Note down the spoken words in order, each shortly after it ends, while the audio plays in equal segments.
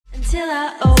till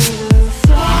I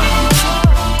overflow.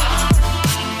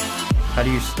 How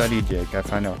do you study, Jake? I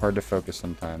find it hard to focus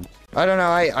sometimes. I don't know,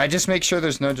 I just make sure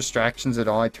there's no distractions at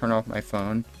all. I turn off my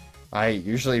phone. I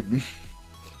usually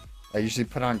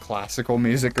put on classical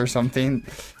music or something,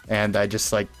 and I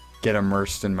just like get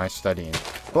immersed in my studying.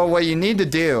 But what you need to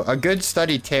do, a good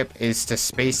study tip is to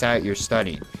space out your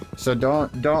studying. So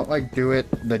don't like do it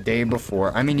the day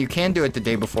before. I mean, you can do it the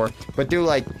day before, but do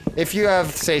like, if you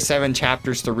have say 7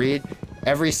 chapters to read,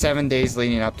 every 7 days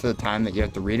leading up to the time that you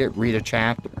have to read it, read a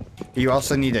chapter. You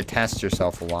also need to test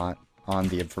yourself a lot on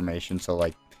the information, so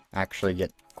like actually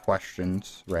get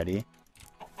questions ready.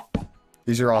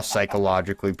 These are all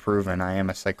psychologically proven. I am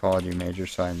a psychology major,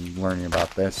 so I'm learning about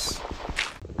this.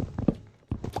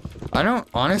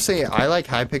 Honestly, I like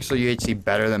Hypixel UHC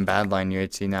better than Badline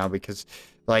UHC now because,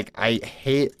 like, I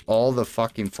hate all the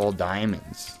fucking full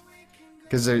diamonds.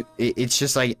 Because it's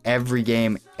just like every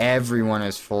game, everyone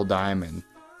is full diamond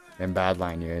in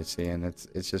Badline UHC, and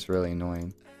it's just really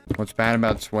annoying. What's bad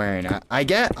about swearing? I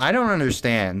don't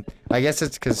understand. I guess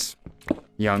it's because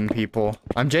young people.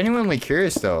 I'm genuinely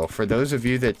curious though, for those of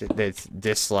you that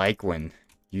dislike when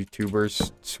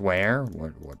YouTubers swear,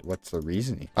 what's the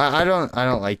reasoning? I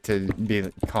don't like to be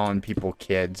calling people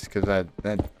kids because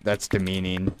that's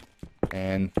demeaning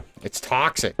and it's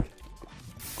toxic.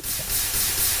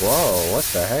 Whoa, what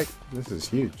the heck? This is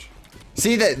huge.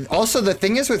 See, that also the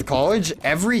thing is with college,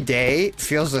 every day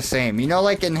feels the same. You know,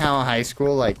 like in how high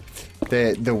school, like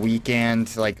the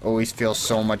weekend like always feels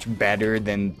so much better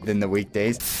than the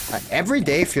weekdays. Every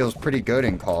day feels pretty good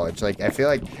in college. Like I feel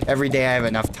like every day I have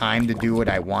enough time to do what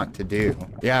I want to do.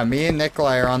 Yeah, me and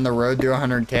Nikolai are on the road to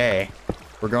 100K.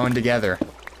 We're going together.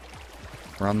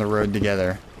 We're on the road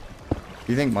together.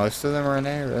 Do you think most of them are in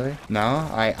A, really? No?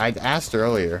 I asked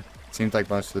earlier. Seems like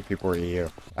most of the people were EU.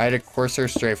 I had a Corsair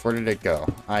Strafe. Where did it go?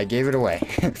 I gave it away.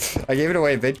 I gave it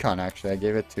away at VidCon, actually. I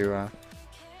gave it to, I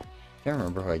can't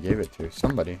remember who I gave it to.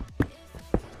 Somebody.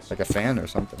 Like a fan or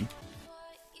something.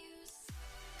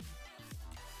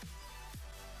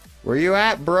 Where you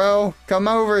at, bro? Come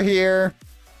over here.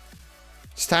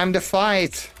 It's time to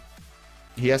fight.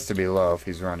 He has to be low if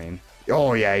he's running.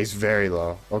 Oh, yeah, he's very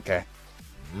low. Okay.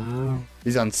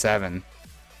 He's on 7.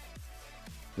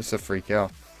 This is a free kill.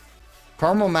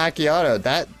 Caramel Macchiato,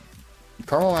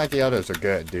 Caramel Macchiatos are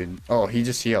good, dude. Oh, he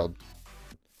just healed.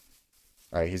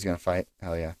 Alright, he's gonna fight.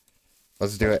 Hell yeah.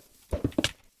 Let's do it.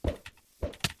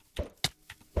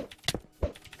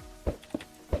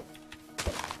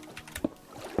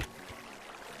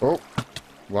 Oh.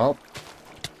 Well.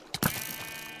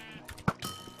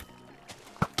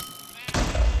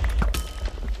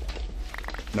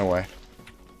 No way.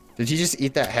 Did he just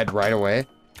eat that head right away?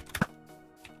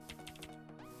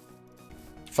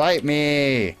 Fight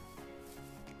me!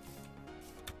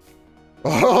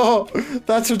 Oh,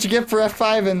 that's what you get for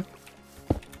F5ing.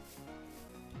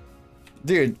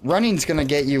 Dude, running's gonna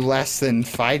get you less than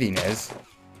fighting is.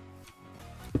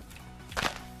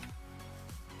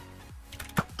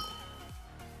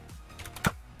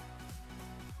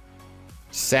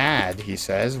 Sad, he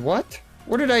says. What?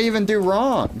 What did I even do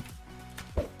wrong?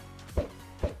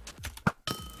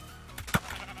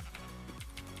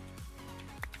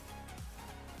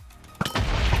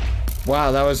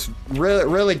 Wow, that was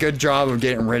really good job of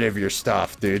getting rid of your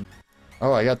stuff, dude.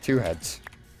 Oh, I got 2 heads.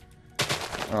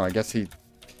 Oh, I guess he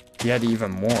had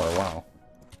even more. Wow.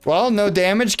 Well, no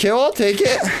damage kill. I'll take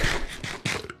it.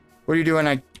 What do you do when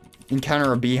I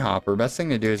encounter a bee hopper? Best thing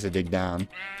to do is to dig down.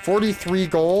 43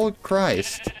 gold?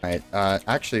 Christ. Alright,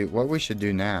 actually, what we should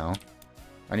do now...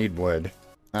 I need wood.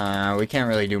 We can't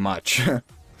really do much.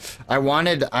 I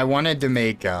wanted to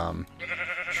make,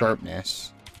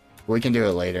 sharpness. We can do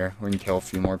it later. We can kill a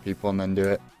few more people and then do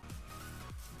it.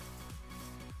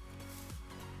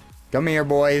 Come here,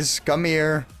 boys. Come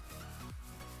here.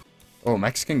 Oh,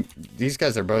 Mexican... These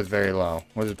guys are both very low.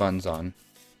 What is Buns on?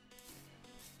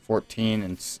 14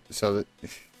 and so that...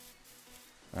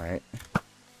 Alright.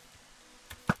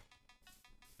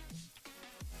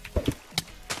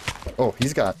 Oh,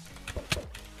 he's got...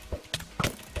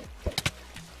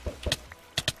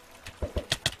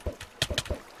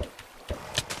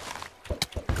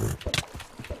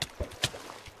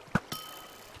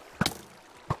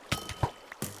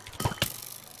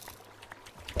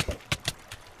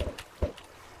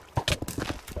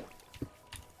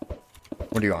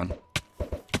 What are you on?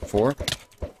 4?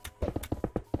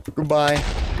 Goodbye.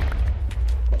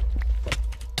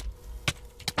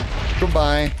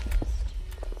 Goodbye.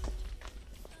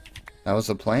 That was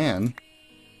the plan.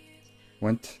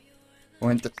 Went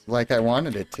like I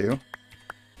wanted it to.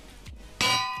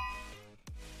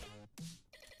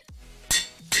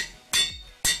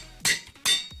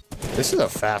 This is a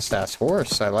fast-ass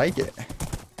horse. I like it.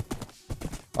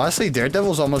 Honestly,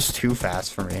 Daredevil's almost too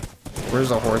fast for me. Where's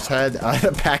the horse head?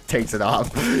 The pack takes it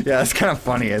off. Yeah, that's kind of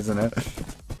funny, isn't it?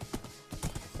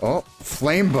 Oh,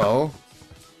 flame bow.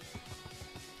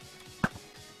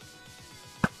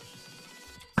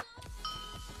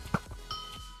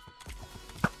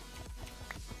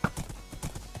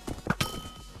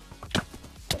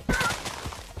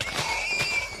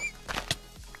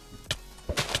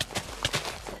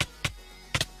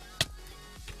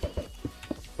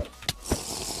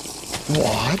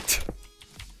 What?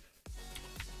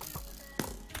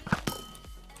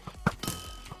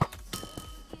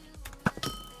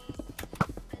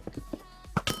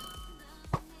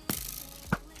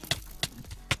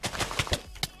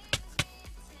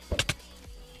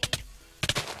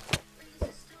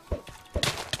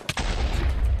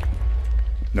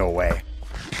 No way.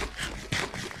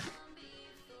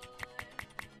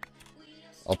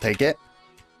 I'll take it.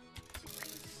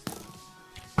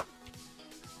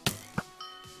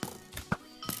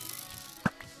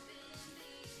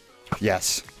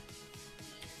 Yes.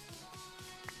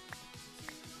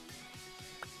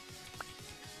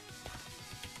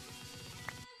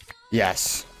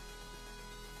 Yes.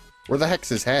 Where the heck's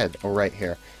his head? Oh, right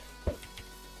here.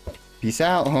 Peace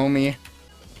out, homie.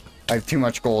 I have too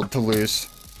much gold to lose.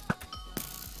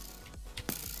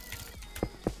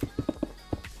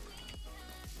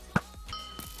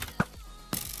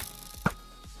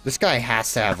 This guy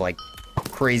has to have, like,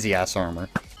 crazy-ass armor.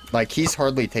 Like, he's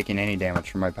hardly taking any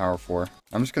damage from my power 4.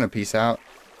 I'm just gonna peace out.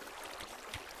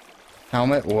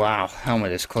 Helmet? Wow,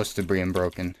 helmet is close to being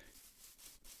broken.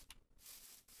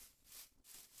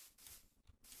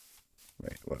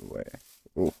 Wait.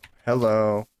 Oh,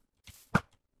 hello.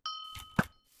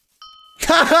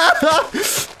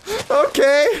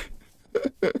 Okay.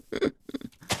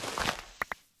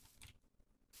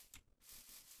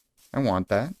 I want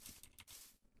that.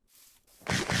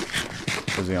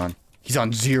 What's he on? He's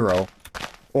on 0.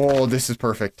 Oh, this is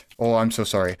perfect. Oh, I'm so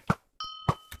sorry.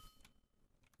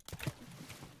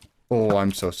 Oh,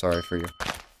 I'm so sorry for you.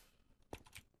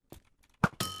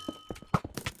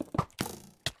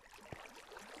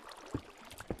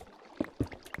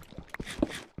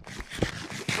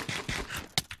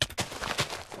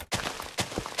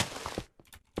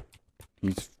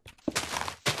 He's...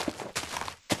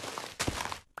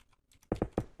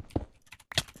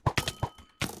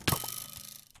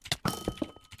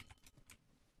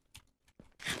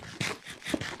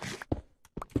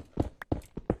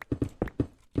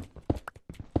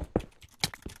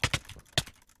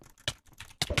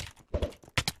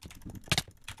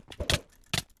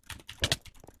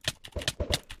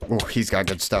 Oh, he's got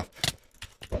good stuff.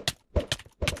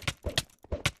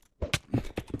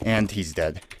 And he's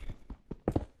dead.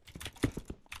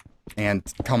 And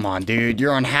come on, dude.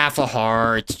 You're on half a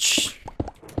heart. Shh.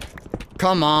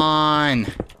 Come on.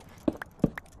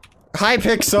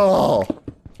 Hypixel!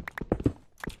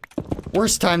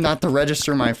 Worst time not to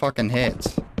register my fucking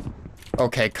hits.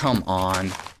 Okay, come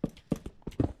on.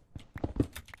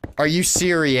 Are you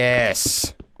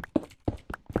serious?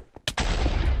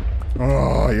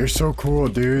 Oh, you're so cool,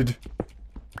 dude.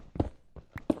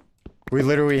 We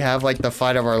literally have, like, the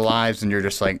fight of our lives, and you're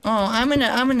just like, oh, I'm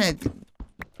gonna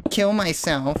kill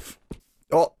myself.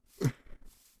 Oh.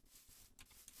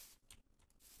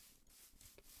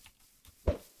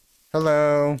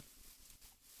 Hello.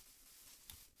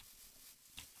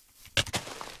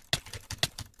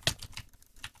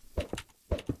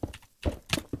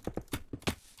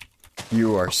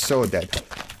 You are so dead.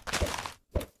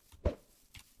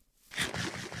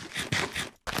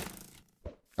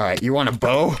 Alright, you want a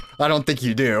bow? I don't think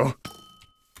you do.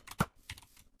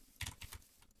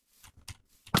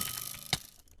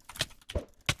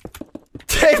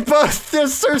 They both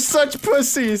just are such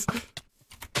pussies!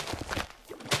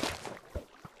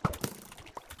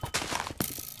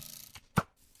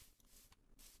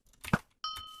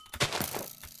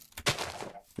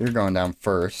 You're going down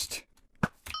first.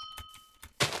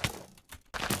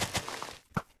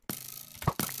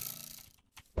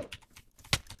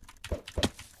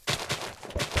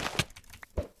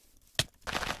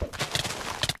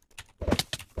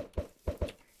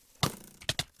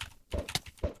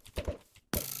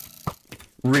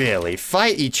 Really?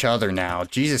 Fight each other now.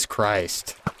 Jesus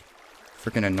Christ.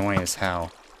 Freaking annoying as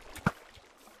hell.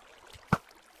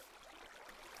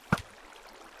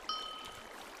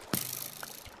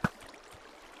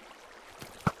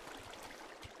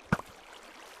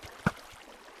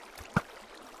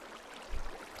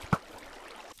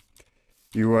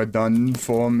 You are done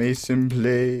for, Mason,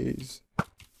 please.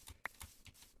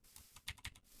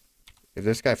 If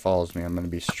this guy follows me, I'm gonna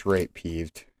be straight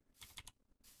peeved.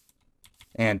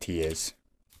 And he is.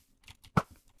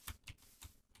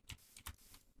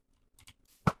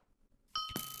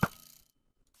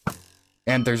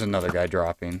 And there's another guy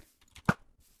dropping.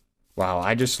 Wow,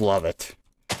 I just love it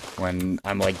when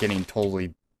I'm like getting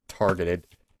totally targeted.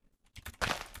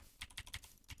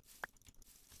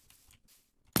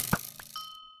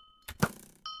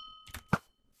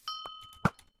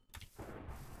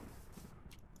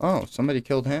 Oh, somebody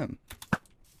killed him.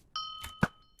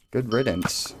 Good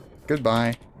riddance.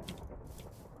 Goodbye.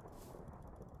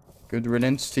 Good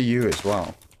riddance to you as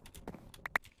well.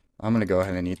 I'm gonna go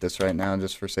ahead and eat this right now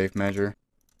just for safe measure.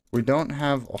 We don't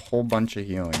have a whole bunch of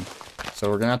healing, so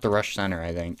we're gonna have to rush center,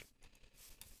 I think.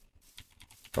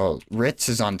 Oh, Ritz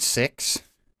is on 6.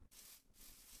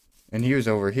 And he was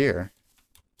over here.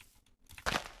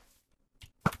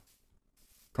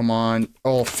 Come on.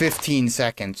 Oh, 15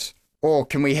 seconds. Oh,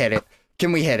 can we hit it?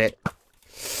 Can we hit it?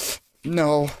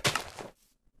 No.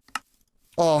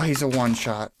 Oh, he's a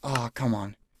one-shot. Oh, come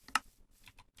on.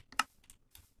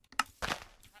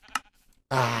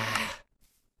 Ah.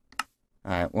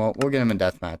 Alright, well, we'll get him a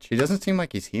deathmatch. He doesn't seem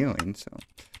like he's healing, so...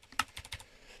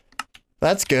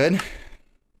 That's good.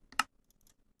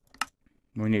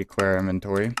 We need to clear our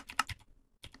inventory.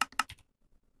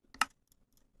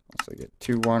 Also get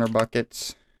 2 water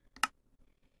buckets.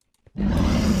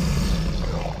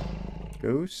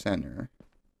 Go center.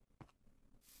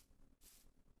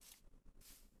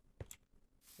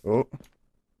 Oh.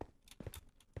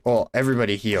 Oh,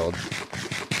 everybody healed.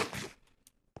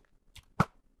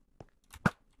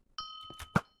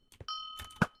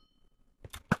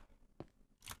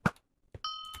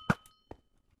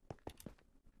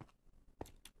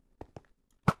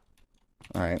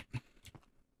 Alright.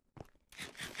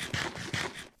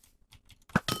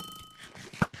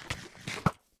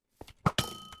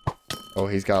 Oh,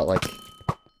 he's got, like,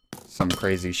 some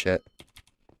crazy shit.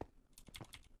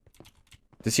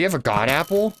 Does he have a god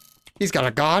apple? He's got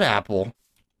a god apple.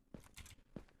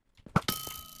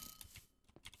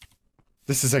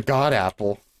 This is a god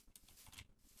apple.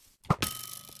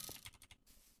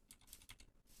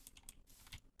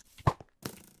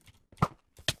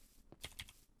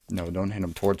 No, don't hit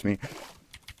him towards me.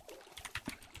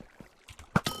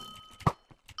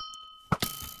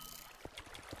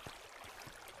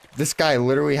 This guy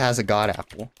literally has a god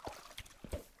apple.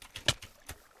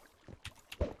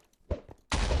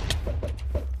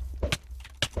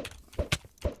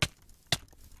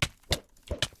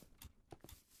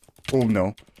 Oh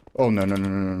no. Oh no, no, no,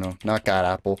 no, no, no. Not god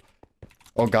apple.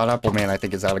 Oh, god apple man, I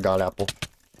think is out of god apple.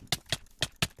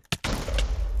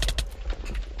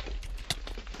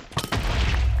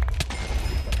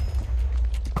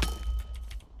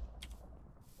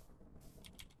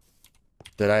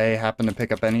 Did I happen to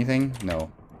pick up anything?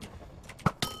 No.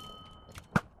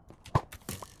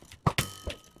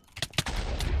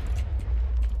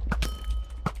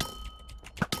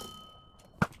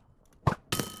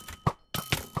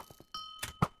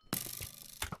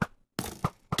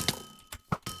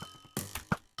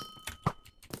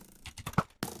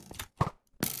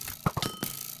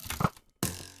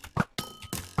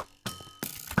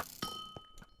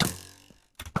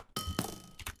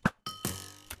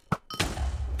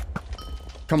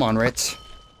 Come on, Ritz.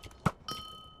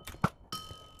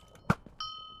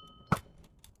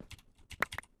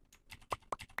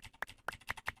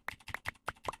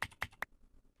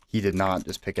 He did not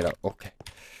just pick it up. Okay.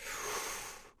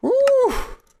 Woo!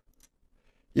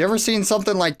 You ever seen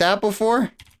something like that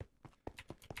before?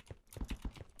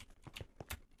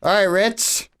 Alright,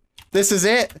 Ritz. This is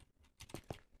it.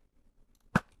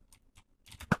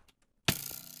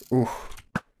 Ooh.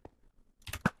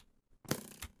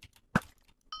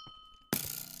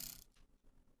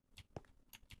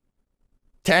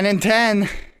 10 and 10.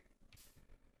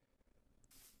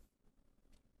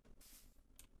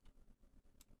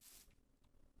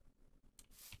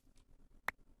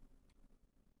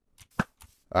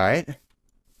 All right.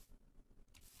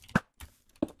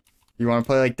 You want to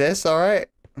play like this? All right.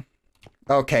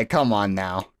 Okay, come on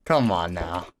now. Come on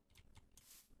now.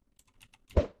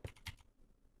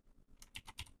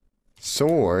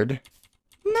 Sword?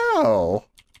 No.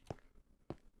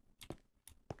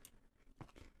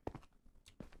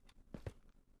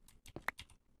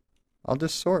 I'll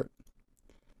just sort.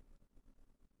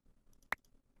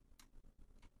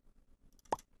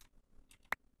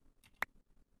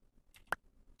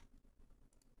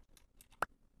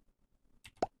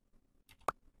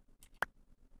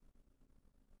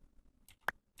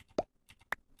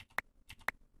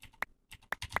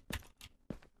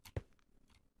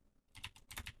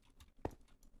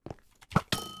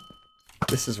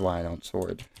 This is why I don't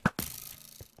sword.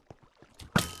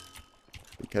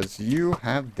 Because you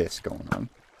have this going on.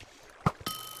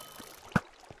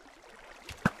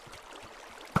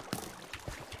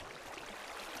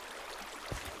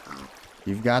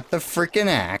 You've got the freaking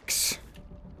axe.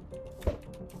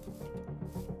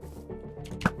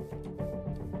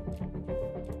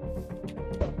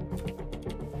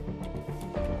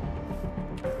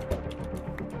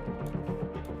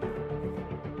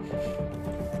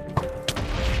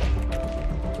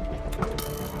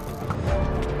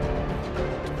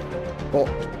 Oh,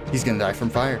 he's gonna die from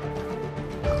fire.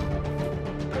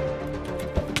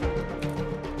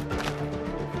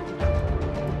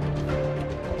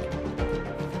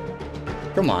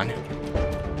 Come on.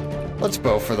 Let's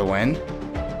bow for the win.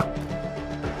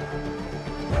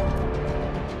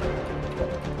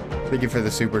 Thank you for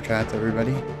the super chats,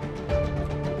 everybody.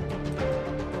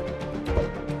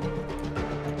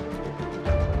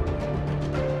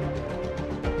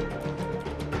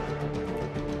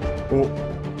 Oh.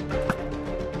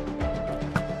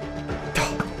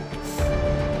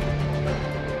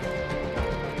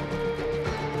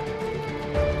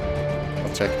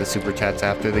 I'll check the super chats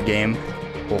after the game.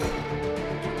 Oh.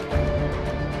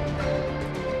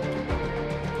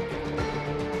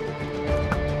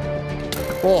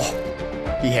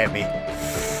 Oh, he hit me.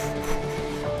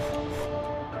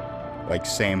 Like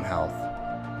same health.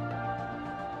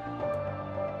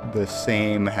 The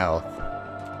same health.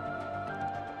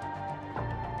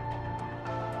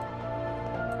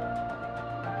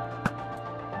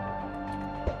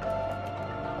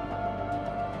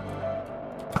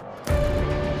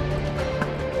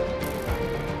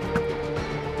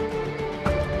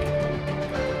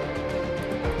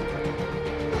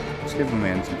 Give the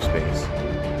man some space.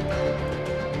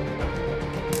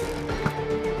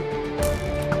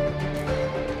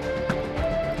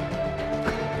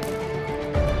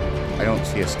 I don't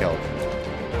see a skeleton.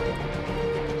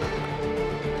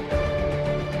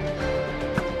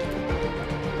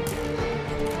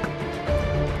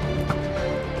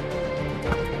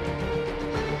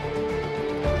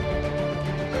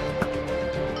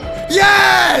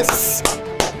 Yes!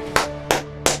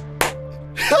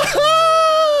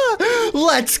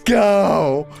 Let's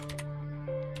go!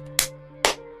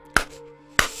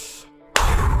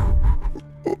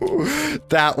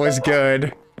 That was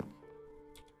good.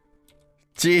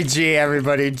 GG,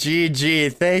 everybody.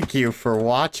 GG. Thank you for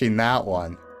watching that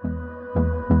one.